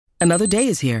Another day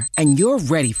is here, and you're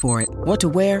ready for it. What to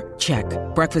wear? Check.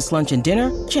 Breakfast, lunch, and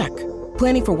dinner? Check.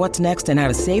 Planning for what's next and how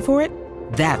to save for it?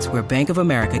 That's where Bank of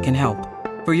America can help.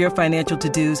 For your financial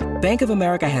to-dos, Bank of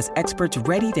America has experts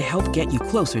ready to help get you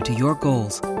closer to your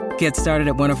goals. Get started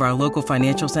at one of our local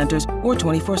financial centers or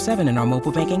 24/7 in our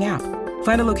mobile banking app.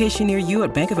 Find a location near you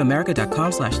at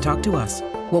bankofamerica.com/talktous.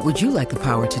 What would you like the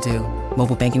power to do?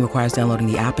 Mobile banking requires downloading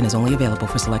the app and is only available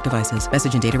for select devices.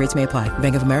 Message and data rates may apply.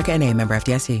 Bank of America N.A., member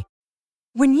FDIC.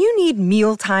 When you need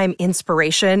mealtime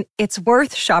inspiration, it's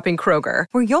worth shopping Kroger,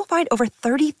 where you'll find over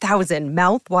 30,000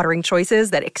 mouth-watering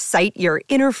choices that excite your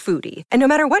inner foodie. And no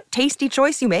matter what tasty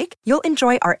choice you make, you'll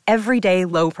enjoy our everyday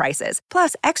low prices,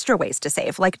 plus extra ways to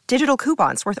save, like digital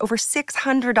coupons worth over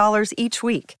 $600 each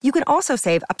week. You can also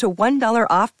save up to $1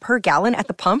 off per gallon at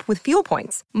the pump with fuel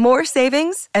points. More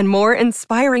savings and more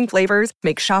inspiring flavors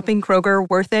make shopping Kroger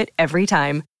worth it every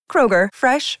time. Kroger,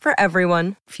 fresh for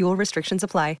everyone. Fuel restrictions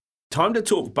apply. Time to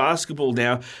talk basketball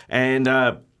now, and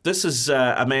this is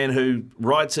a man who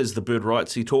writes as the bird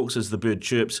writes, he talks as the bird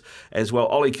chirps as well.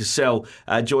 Oleh Kosel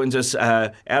joins us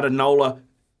out of NOLA,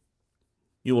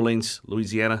 New Orleans,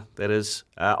 Louisiana, that is.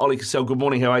 Oleh Kosel, good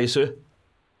morning. How are you, sir?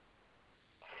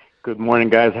 Good morning,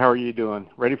 guys. How are you doing?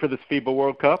 Ready for this FIBA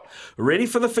World Cup? Ready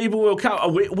for the FIBA World Cup.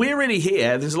 We're ready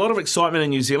here. There's a lot of excitement in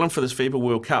New Zealand for this FIBA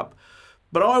World Cup.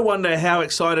 But I wonder how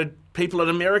excited people in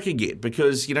America get,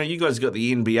 because, you know, you guys got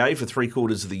the NBA for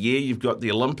 3/4 of the year. You've got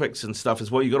the Olympics and stuff as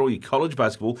well. You've got all your college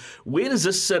basketball. Where does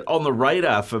this sit on the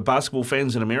radar for basketball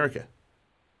fans in America?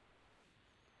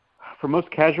 For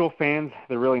most casual fans,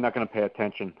 they're really not going to pay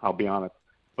attention, I'll be honest.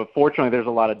 But fortunately, there's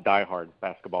a lot of diehard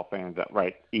basketball fans that,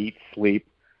 eat, sleep,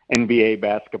 NBA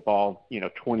basketball,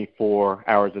 24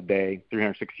 hours a day,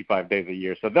 365 days a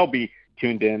year. So they'll be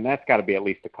tuned in. That's got to be at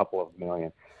least a couple of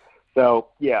million. So,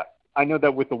 yeah, I know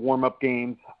that with the warm-up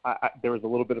games, there was a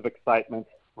little bit of excitement,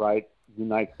 right? The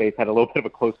United States had a little bit of a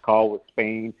close call with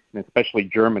Spain and especially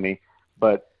Germany.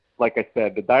 But like I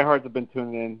said, the diehards have been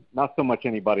tuning in, not so much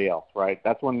anybody else, right?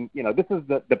 That's when, this is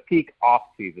the peak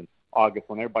off-season, August,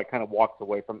 when everybody kind of walks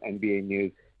away from NBA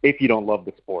news if you don't love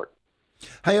the sport.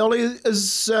 Hey, Ollie,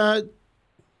 is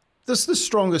this the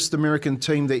strongest American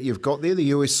team that you've got there,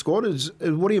 the US squad?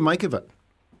 What do you make of it?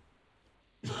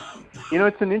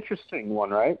 It's an interesting one,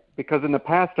 right? Because in the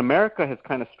past, America has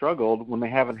kind of struggled when they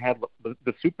haven't had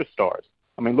the superstars.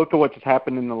 I mean, look at what just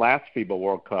happened in the last FIBA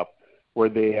World Cup, where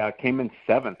they came in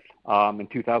seventh in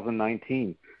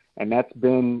 2019. And that's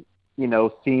been,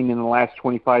 seen in the last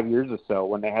 25 years or so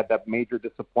when they had that major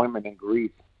disappointment in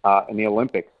Greece in the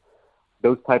Olympics.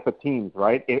 Those type of teams,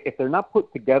 right? If they're not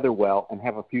put together well and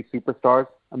have a few superstars,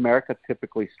 America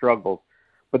typically struggles.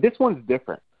 But this one's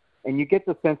different. And you get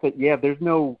the sense that, there's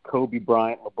no Kobe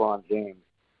Bryant, LeBron James,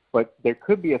 but there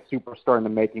could be a superstar in the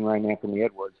making right now, Anthony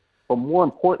Edwards. But more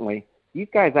importantly, these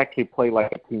guys actually play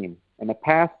like a team. In the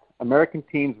past, American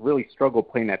teams really struggle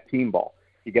playing that team ball.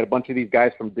 You get a bunch of these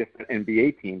guys from different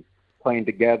NBA teams playing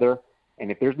together,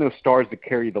 and if there's no stars to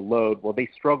carry the load, well, they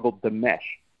struggle to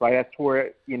mesh, right? That's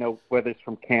where, whether it's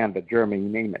from Canada, Germany, you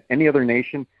name it, any other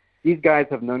nation, these guys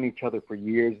have known each other for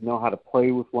years, know how to play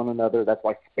with one another. That's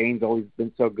why Spain's always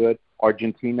been so good.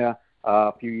 Argentina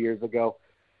a few years ago.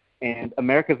 And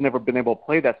America's never been able to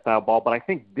play that style ball, but I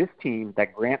think this team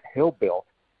that Grant Hill built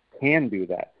can do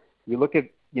that. You look at,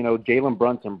 Jalen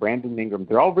Brunson, Brandon Ingram,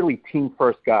 they're all really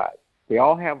team-first guys. They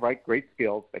all have, great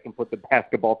skills. They can put the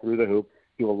basketball through the hoop,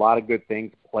 do a lot of good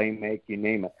things, play, make, you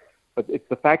name it. But it's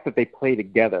the fact that they play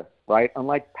together, right?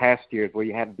 Unlike past years where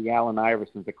you had the Allen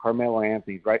Iversons, the Carmelo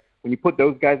Anthonys, right? When you put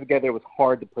those guys together, it was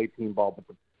hard to play team ball. But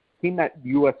the team that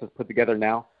U.S. has put together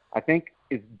now, I think,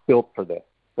 is built for this.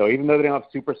 So even though they don't have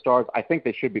superstars, I think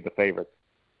they should be the favorites.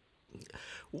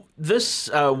 This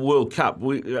World Cup,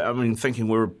 thinking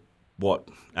we're,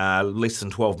 less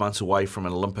than 12 months away from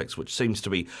an Olympics, which seems to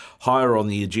be higher on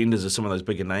the agendas of some of those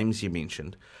bigger names you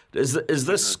mentioned. Is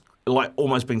this like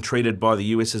almost being treated by the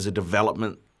US as a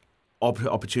development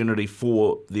opportunity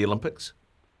for the Olympics?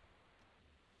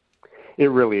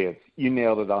 It really is. You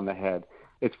nailed it on the head.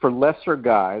 It's for lesser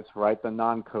guys, right, the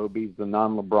non-Kobe's, the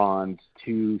non-LeBrons,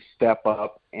 to step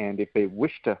up, and if they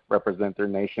wish to represent their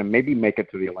nation, maybe make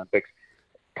it to the Olympics,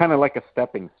 kind of like a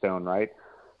stepping stone, right?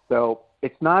 So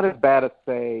it's not as bad as,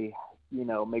 say,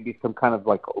 maybe some kind of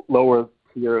like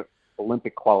lower-tier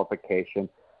Olympic qualification,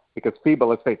 because FIBA,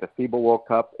 let's face it, FIBA World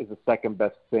Cup is the second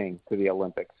best thing to the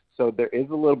Olympics. So there is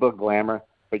a little bit of glamour,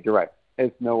 but you're right.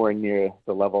 It's nowhere near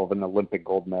the level of an Olympic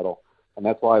gold medal. And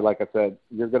that's why, like I said,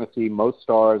 you're going to see most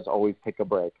stars always take a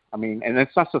break. I mean, and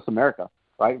it's not just America,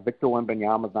 right? Victor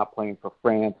Wembanyama's not playing for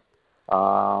France.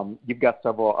 You've got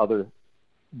several other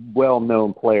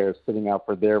well-known players sitting out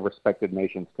for their respected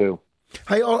nations too.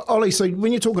 Hey, Ollie, so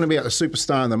when you're talking about a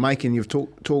superstar in the making, you've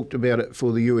talked about it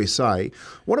for the USA.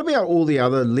 What about all the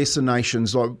other lesser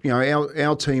nations? Like,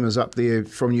 our team is up there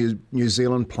from New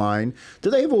Zealand playing. Do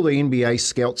they have all the NBA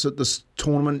scouts at this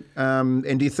tournament?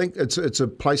 And do you think it's a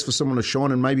place for someone to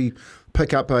shine and maybe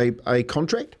pick up a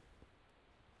contract?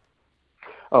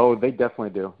 Oh, they definitely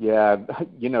do. Yeah,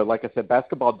 like I said,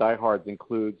 basketball diehards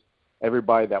includes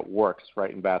everybody that works right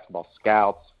in basketball,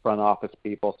 scouts, front office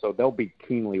people, so they'll be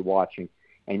keenly watching.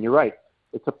 And you're right,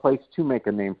 it's a place to make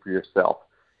a name for yourself.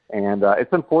 And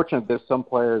it's unfortunate there's some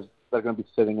players that are going to be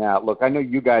sitting out. Look, I know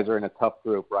you guys are in a tough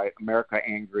group, right? America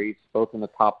and Greece, both in the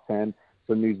top 10.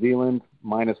 So New Zealand,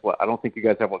 minus what? I don't think you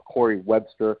guys have Corey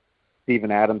Webster.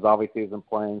 Steven Adams obviously isn't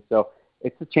playing. So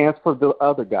it's a chance for the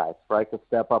other guys, right, to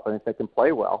step up. And if they can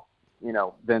play well,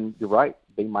 then you're right.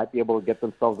 They might be able to get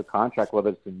themselves a contract, whether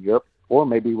it's in Europe or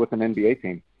maybe with an NBA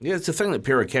team. Yeah, it's the thing that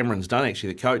Pero Cameron's done,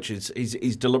 actually, the coach. Is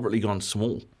he's deliberately gone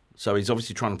small. So he's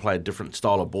obviously trying to play a different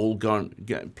style of ball,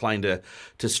 playing to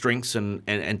strengths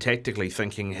and tactically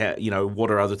thinking, how, what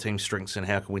are other teams' strengths and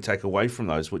how can we take away from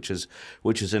those, which is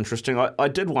interesting. I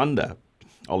did wonder,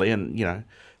 Ollie, and,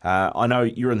 I know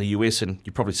you're in the US and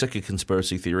you're probably sick of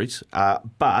conspiracy theories,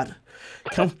 but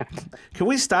can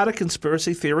we start a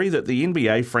conspiracy theory that the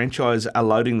NBA franchise are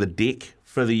loading the deck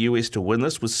for the US to win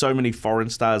this with so many foreign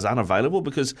stars unavailable?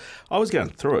 Because I was going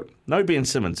through it. No Ben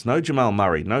Simmons, no Jamal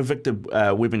Murray, no Victor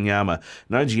Wembanyama,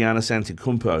 no Giannis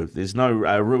Antetokounmpo. There's no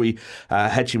Rui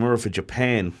Hachimura for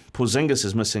Japan. Porzingis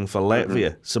is missing for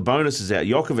Latvia. Sabonis is out.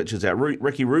 Djokovic is out.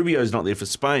 Ricky Rubio's not there for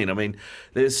Spain. I mean,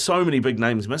 there's so many big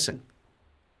names missing.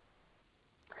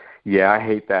 Yeah, I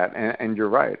hate that. And you're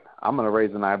right. I'm going to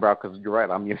raise an eyebrow because you're right.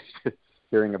 I'm used to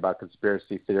hearing about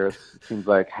conspiracy theorists. It seems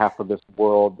like half of this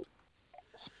world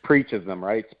preaches them,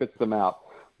 right? Spits them out.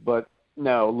 But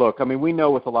no, look, I mean, we know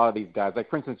with a lot of these guys, like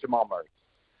for instance, Jamal Murray,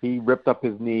 he ripped up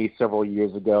his knee several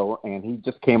years ago and he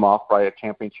just came off by a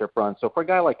championship run. So for a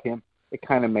guy like him, it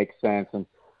kind of makes sense. And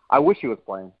I wish he was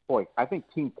playing. Boy, I think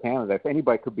Team Canada, if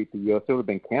anybody could beat the U.S., it would have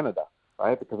been Canada,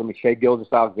 right? Because, I mean, Shai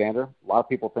Gilgeous-Alexander, a lot of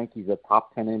people think he's a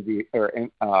top 10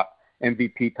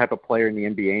 MVP type of player in the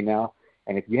NBA now.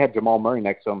 And if you had Jamal Murray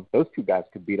next to him, those two guys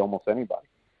could beat almost anybody.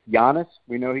 Giannis,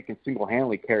 we know he can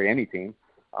single-handedly carry any team,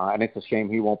 and it's a shame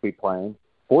he won't be playing.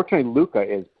 Fortunately, Luka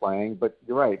is playing, but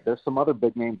you're right. There's some other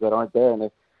big names that aren't there,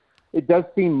 and it does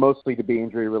seem mostly to be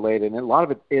injury-related, and a lot of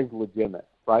it is legitimate,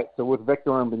 right? So with Victor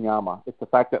Wembanyama, it's the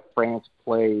fact that France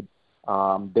played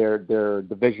their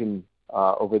division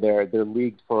over there, their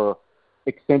leagues for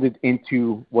extended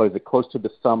into, close to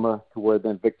the summer, to where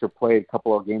then Victor played a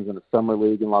couple of games in the summer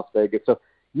league in Las Vegas. So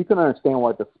you can understand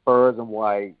why the Spurs and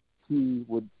why he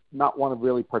would not want to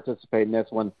really participate in this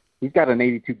when he's got an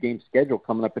 82-game schedule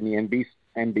coming up in the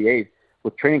NBA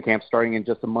with training camp starting in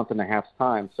just a month and a half's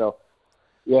time. So,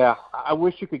 yeah, I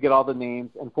wish you could get all the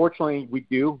names. Unfortunately, we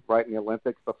do, right, in the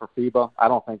Olympics, but for FIBA, I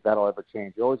don't think that'll ever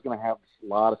change. You're always going to have a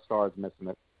lot of stars missing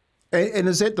it. And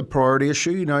is that the priority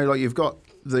issue? Like you've got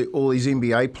all these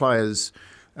NBA players,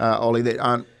 Ollie, that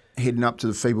aren't heading up to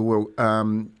the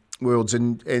FIBA Worlds,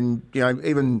 and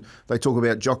even they talk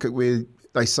about Djokovic where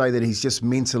they say that he's just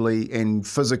mentally and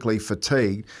physically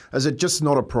fatigued. Is it just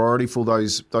not a priority for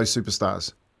those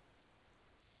superstars?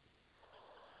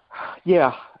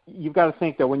 Yeah, you've got to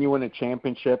think that when you win a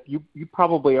championship, you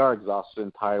probably are exhausted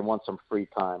and tired and want some free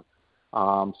time.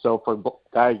 So for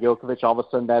guy Djokovic, all of a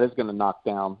sudden that is going to knock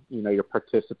down, your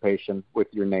participation with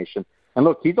your nation. And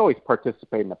look, he's always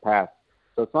participated in the past.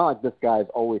 So it's not like this guy's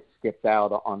always skipped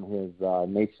out on his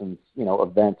nation's,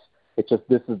 events. It's just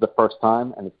this is the first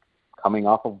time, and it's coming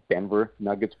off of Denver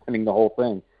Nuggets winning the whole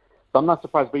thing. So I'm not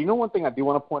surprised. But one thing I do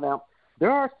want to point out, there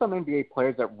are some NBA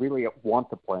players that really want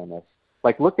to play in this.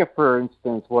 Like look at, for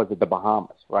instance, the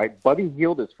Bahamas, right? Buddy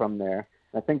Hield is from there.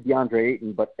 I think DeAndre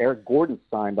Ayton, but Eric Gordon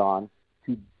signed on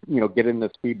to, get in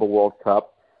this FIBA World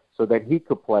Cup so that he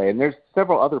could play. And there's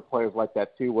several other players like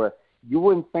that too, where you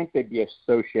wouldn't think they'd be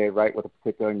associated, right, with a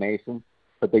particular nation,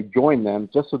 but they join them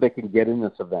just so they can get in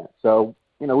this event. So,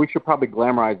 we should probably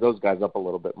glamorize those guys up a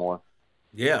little bit more.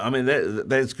 Yeah, I mean,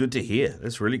 that's good to hear.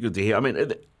 That's really good to hear. I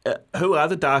mean, who are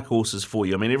the dark horses for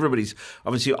you? I mean, everybody's,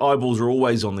 obviously, eyeballs are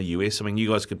always on the US. I mean, you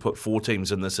guys could put 4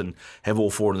 teams in this and have all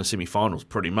 4 in the semi-finals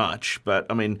pretty much. But,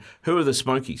 I mean, who are the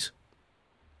Smokies?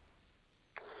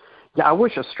 Yeah, I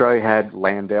wish Australia had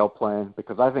Landale playing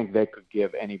because I think they could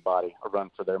give anybody a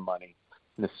run for their money.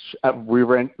 We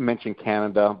mentioned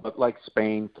Canada, but like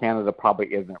Spain, Canada probably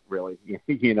isn't really,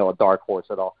 a dark horse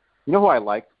at all. You know who I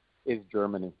like is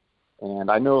Germany.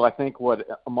 And I think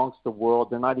amongst the world,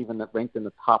 they're not even ranked in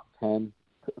the top 10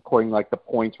 according to, like, the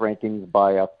points rankings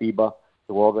by FIBA,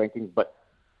 the world rankings. But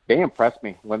they impressed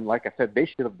me when, like I said, they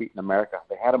should have beaten America.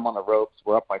 They had them on the ropes.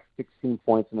 We're up by 16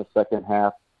 points in the second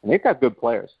half, and they've got good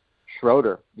players.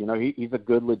 Schroeder, he's a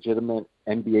good, legitimate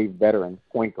NBA veteran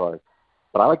point guard.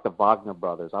 But I like the Wagner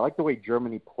brothers. I like the way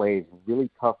Germany plays, really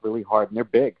tough, really hard, and they're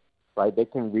big, right? They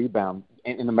can rebound.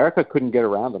 And America couldn't get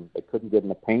around them. They couldn't get in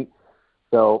the paint.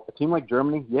 So a team like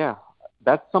Germany, yeah,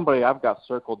 that's somebody I've got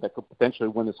circled that could potentially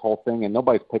win this whole thing, and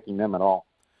nobody's picking them at all.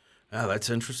 Oh, that's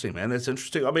interesting, man. That's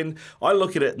interesting. I mean, I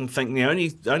look at it and think the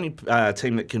only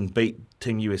team that can beat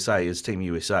Team USA is Team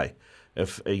USA.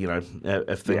 If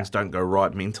things don't go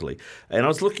right mentally. And I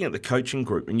was looking at the coaching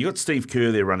group, and you got Steve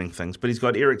Kerr there running things, but he's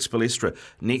got Eric Spoelstra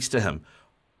next to him.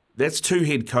 That's two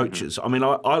head coaches. I mean,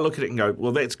 I look at it and go,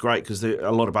 well, that's great because there's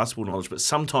a lot of basketball knowledge, but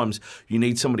sometimes you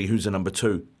need somebody who's a number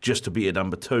two just to be a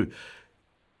number two.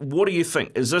 What do you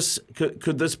think?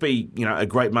 Could this be a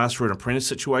great master and apprentice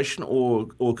situation, or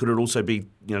could it also be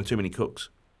too many cooks?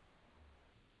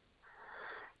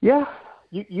 Yeah.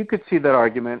 You could see that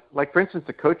argument. Like, for instance,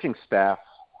 the coaching staff,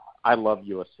 I love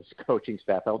US's coaching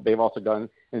staff. They've also gone,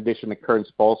 in addition to Kern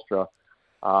Spoelstra,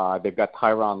 they've got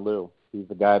Tyronn Lue. He's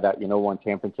the guy that, won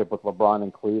championship with LeBron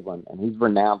in Cleveland, and he's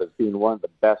renowned as being one of the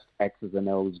best X's and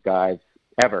O's guys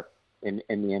ever in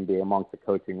the NBA amongst the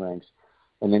coaching ranks.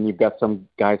 And then you've got some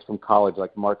guys from college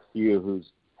like Mark Few,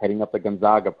 who's heading up the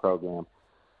Gonzaga program.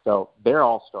 So they're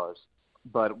all-stars.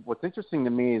 But what's interesting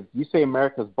to me is you say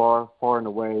America's far and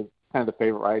away kind of the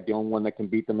favorite, right? The only one that can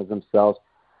beat them is themselves.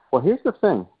 Well, here's the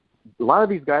thing. A lot of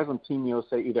these guys on Team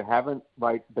USA either haven't,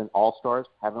 been all-stars,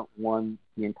 haven't won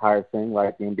the entire thing,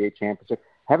 the NBA championship,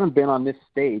 haven't been on this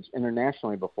stage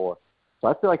internationally before. So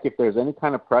I feel like if there's any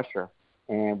kind of pressure,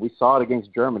 and we saw it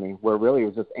against Germany, where really it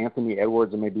was just Anthony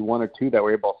Edwards and maybe one or two that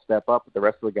were able to step up, but the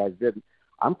rest of the guys didn't.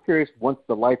 I'm curious, once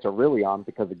the lights are really on,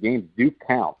 because the games do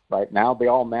count, right? Now they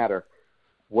all matter.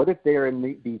 What if they're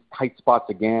in these tight spots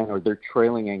again, or they're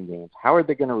trailing in games? How are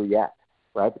they going to react,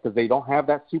 right? Because they don't have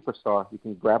that superstar you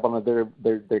can grab onto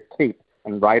their cape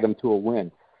and ride them to a win.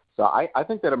 So I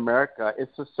think that America is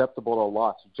susceptible to a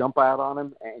loss. You jump out on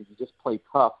them and you just play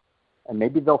tough, and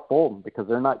maybe they'll fold because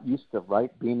they're not used to,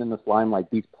 being in this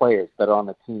limelight, these players that are on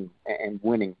the team and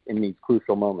winning in these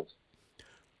crucial moments.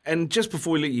 And just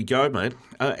before we let you go, mate,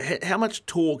 how much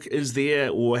talk is there,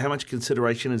 or how much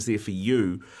consideration is there for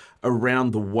you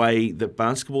around the way that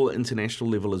basketball at international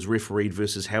level is refereed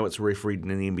versus how it's refereed in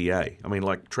the NBA? I mean,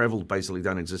 like, travel basically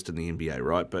don't exist in the NBA,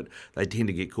 right? But they tend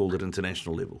to get called at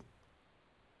international level.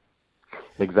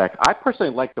 Exactly. I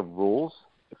personally like the rules.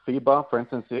 FIBA, for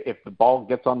instance, if the ball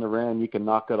gets on the rim, you can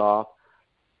knock it off.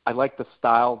 I like the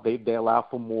style. They allow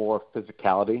for more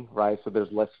physicality, right? So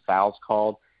there's less fouls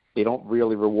called. They don't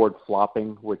really reward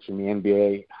flopping, which in the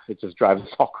NBA, it just drives us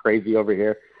all crazy over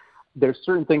here. There's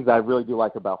certain things I really do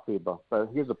like about FIBA, but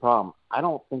here's the problem. I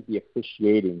don't think the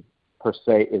officiating per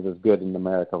se is as good in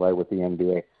America, right, with the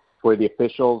NBA, where the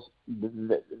officials,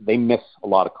 they miss a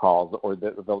lot of calls, or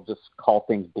they'll just call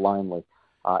things blindly.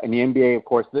 In the NBA, of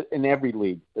course, in every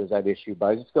league, there's that issue, but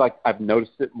I just feel like I've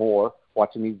noticed it more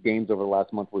watching these games over the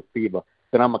last month with FIBA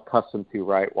than I'm accustomed to,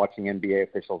 right, watching NBA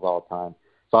officials all the time.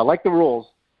 So I like the rules,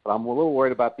 but I'm a little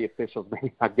worried about the officials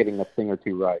maybe not getting a thing or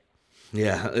two right.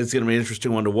 Yeah, it's going to be an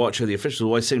interesting one to watch. The officials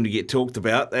always seem to get talked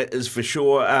about, that is for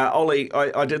sure. Ollie,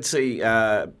 I did see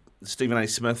Stephen A.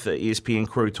 Smith, the ESPN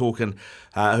crew, talking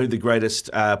who the greatest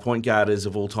point guard is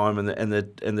of all time, and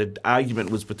the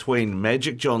argument was between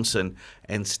Magic Johnson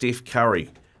and Steph Curry.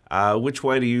 Which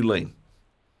way do you lean?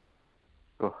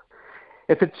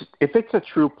 If it's a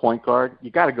true point guard, you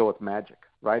got to go with Magic,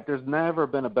 right? There's never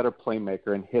been a better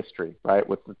playmaker in history, right,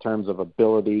 with the terms of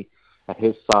ability at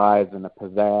his size and the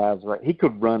pizzazz, right? He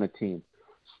could run a team.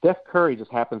 Steph Curry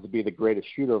just happens to be the greatest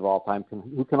shooter of all time,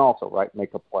 who can also, right,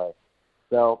 make a play.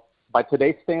 So by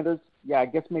today's standards, yeah, I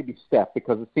guess maybe Steph,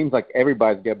 because it seems like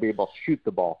everybody's got to be able to shoot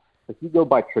the ball. If you go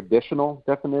by traditional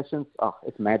definitions,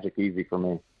 it's Magic easy for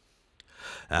me.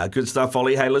 Good stuff,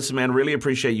 Ollie. Hey, listen, man, really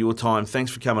appreciate your time.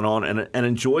 Thanks for coming on, and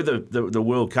enjoy the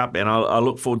World Cup, man. I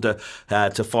look forward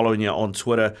to following you on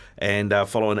Twitter and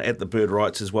following at the Bird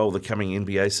Rights as well, the coming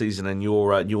NBA season and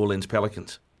your New Orleans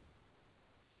Pelicans.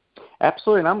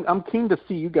 Absolutely, and I'm keen to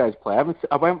see you guys play. I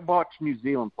haven't watched New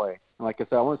Zealand play. And like I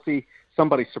said, I want to see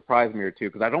somebody surprise me or two,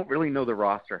 because I don't really know the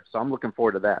roster, so I'm looking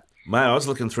forward to that. Mate, I was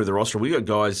looking through the roster. We got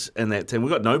guys in that team. We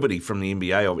got nobody from the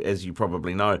NBA, as you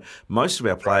probably know. Most of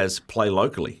our players play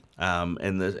locally.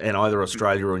 and either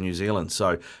Australia or New Zealand.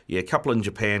 So, yeah, a couple in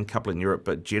Japan, a couple in Europe,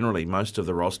 but generally most of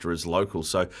the roster is local.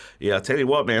 So, yeah, I'll tell you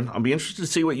what, man, I'll be interested to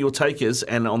see what your take is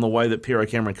and on the way that Pero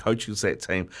Cameron coaches that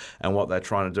team and what they're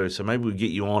trying to do. So maybe we'll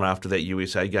get you on after that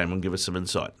USA game and give us some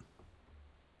insight.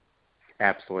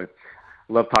 Absolutely.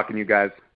 Love talking to you guys.